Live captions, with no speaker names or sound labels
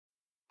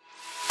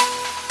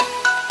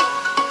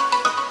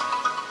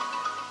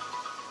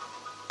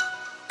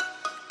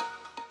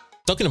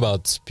talking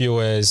about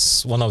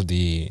POS,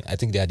 I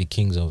think they are the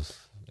kings of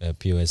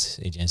POS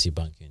agency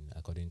banking,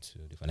 according to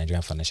the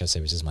Nigerian Financial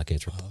Services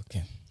Market Report.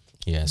 Okay.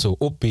 Yeah, so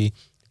OPay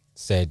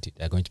said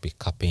they're going to be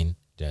capping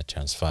their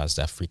transfers,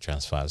 their free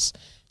transfers.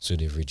 So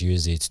they've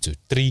reduced it to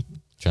 3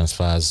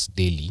 transfers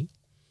daily.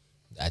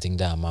 I think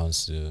that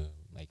amounts to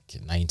like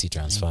 90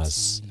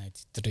 transfers.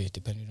 93,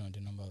 depending on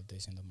the number of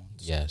days in the month.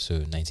 Yeah, so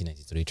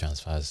 1993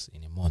 transfers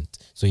in a month.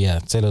 So yeah,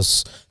 tell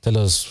us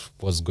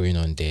what's going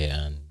on there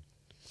and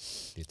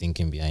the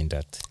thinking behind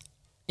that.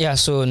 Yeah,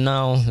 so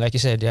now, like you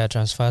said, their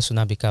transfers will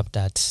now be capped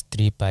at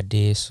 3 per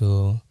day.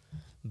 So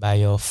by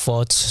your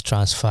 4th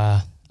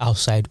transfer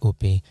outside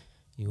OPay,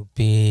 you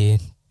pay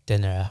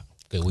 10 naira.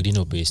 Okay, within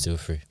OPay is still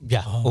free.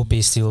 Yeah, OPay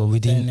is still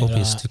within OPay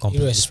is still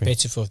completely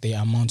irrespective of the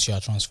amount you are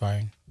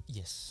transferring.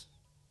 Yes.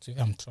 So if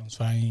I'm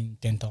transferring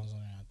 10,000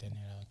 naira, 10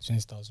 naira,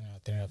 20,000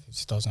 naira, 10 naira,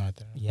 50,000 naira,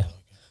 10 naira. Yeah. Okay.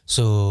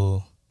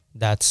 So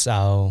that's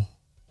how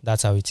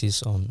it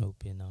is on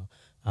OPay now.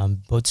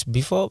 But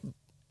before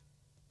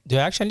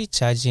they're actually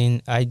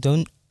charging,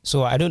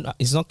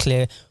 it's not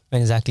clear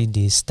when exactly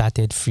they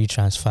started free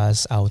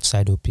transfers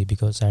outside OPay,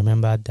 because I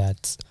remember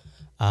that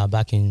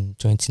back in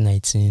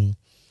 2019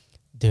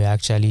 they were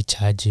actually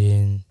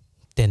charging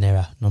 10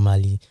 naira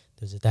normally.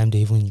 There's a time they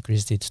even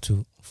increased it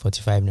to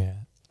 45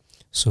 naira.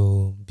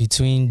 So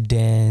between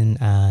then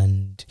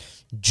and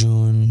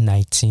June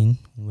 19,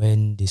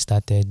 when they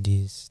started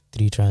these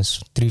 3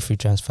 free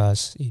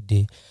transfers a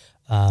day,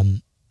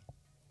 I'm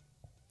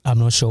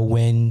not sure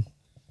when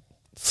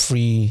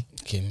free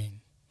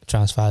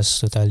transfers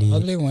totally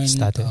probably when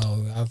started.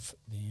 We have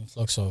the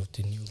influx of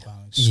the new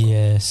banks.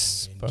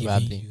 Yes,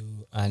 probably.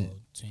 You, and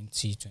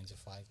 20,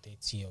 25,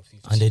 30 or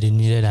 50. And they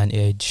needed an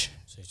edge.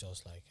 So it's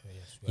just like,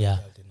 yes, we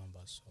have the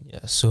numbers. So.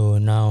 Yeah, so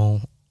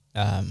now,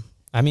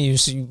 I mean,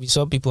 we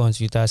saw people on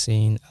Twitter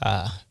saying,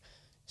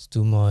 it's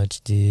too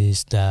much,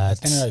 this, that.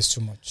 10 naira is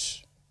too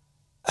much.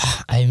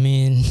 I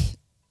mean,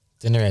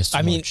 10 naira is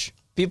too much.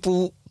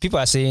 People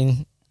are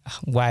saying,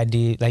 why are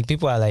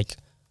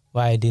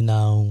they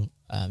now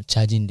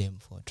charging them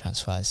for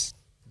transfers?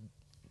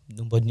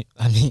 Nobody,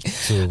 I mean,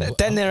 so,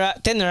 10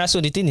 naira.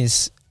 So the thing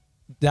is,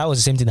 that was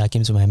the same thing that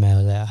came to my mind. I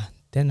was like,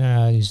 10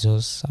 naira is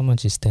just, how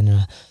much is 10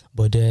 naira?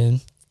 But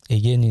then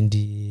again, in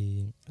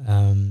the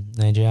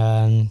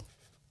Nigerian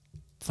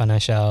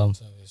Financial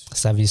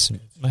Service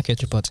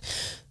Market Report,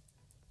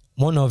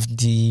 one of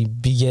the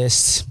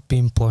biggest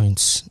pain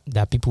points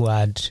that people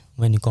had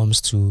when it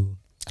comes to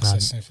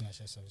accessing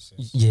financial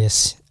services,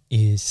 yes,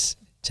 is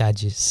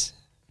charges.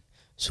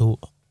 So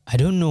I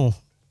don't know.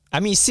 I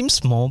mean, it seems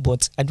small,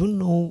 but I don't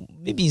know.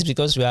 Maybe it's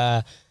because we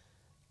are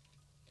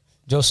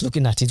just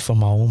looking at it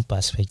from our own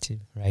perspective,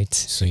 right?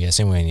 So you're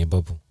saying we're in a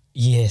bubble?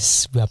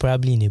 Yes, we are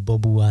probably in a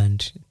bubble,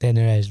 and 10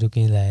 naira is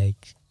looking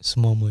like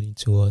small money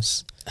to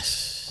us.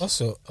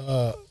 Also,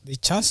 the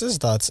chances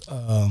that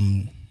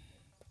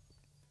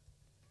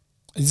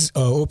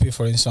OPay,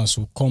 for instance,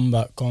 will come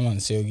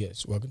and say, oh,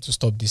 yes, we're going to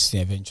stop this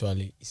thing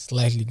eventually, it's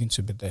likely going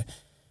to be there.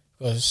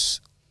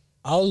 Because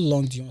how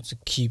long do you want to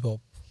keep up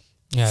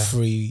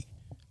free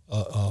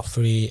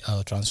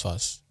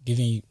transfers,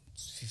 giving you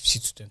 50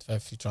 to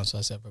 25 free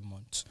transfers every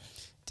month?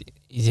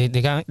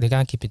 They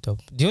can't keep it up.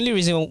 The only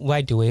reason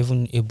why they were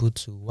even able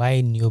to,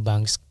 why new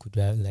banks could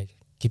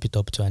keep it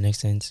up to an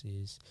extent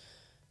is,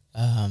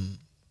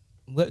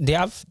 well, they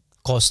have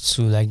costs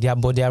too,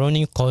 but their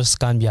running costs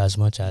can't be as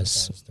much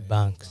as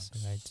banks,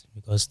 right?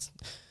 Because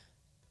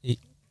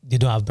they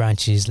don't have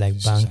branches like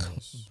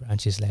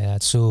branches like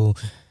that. So,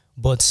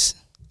 but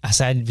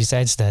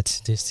besides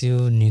that, they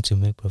still need to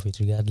make profit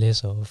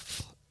regardless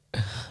of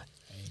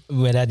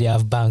whether they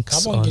have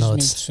banks Carbon or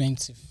gives not. Me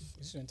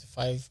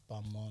 25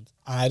 per month.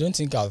 I don't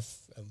think I've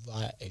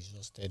ever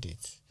exhausted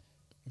it.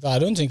 I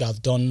don't think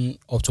I've done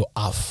up to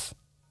half.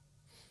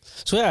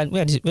 So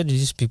where do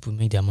these people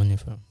make their money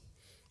from?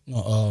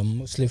 No,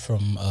 mostly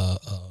from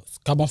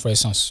Carbon, for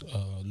instance,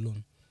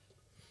 loan.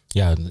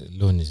 Yeah,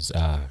 loan is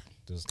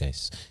those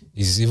guys.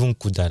 It's even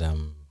good that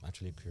I'm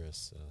actually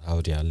curious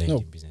how their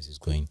lending business is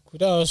going.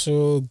 Could I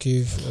also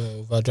give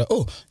overdraft?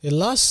 Oh, the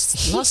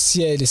last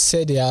year they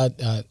said they had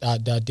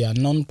that they are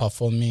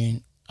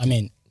non-performing. I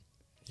mean,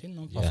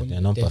 non-performing. Yeah,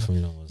 they're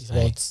non-performing loans. It's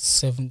about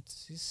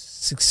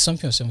 60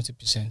 something or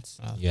 70%.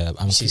 Yeah,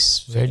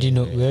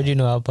 we already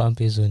know how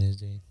Palmpay Zone is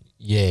doing.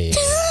 Yeah.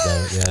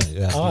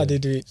 How are they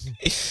doing?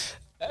 We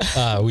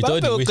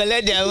thought will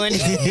collect their money.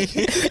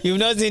 You've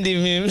not seen the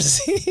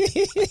memes.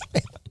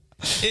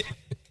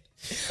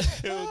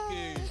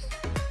 Okay.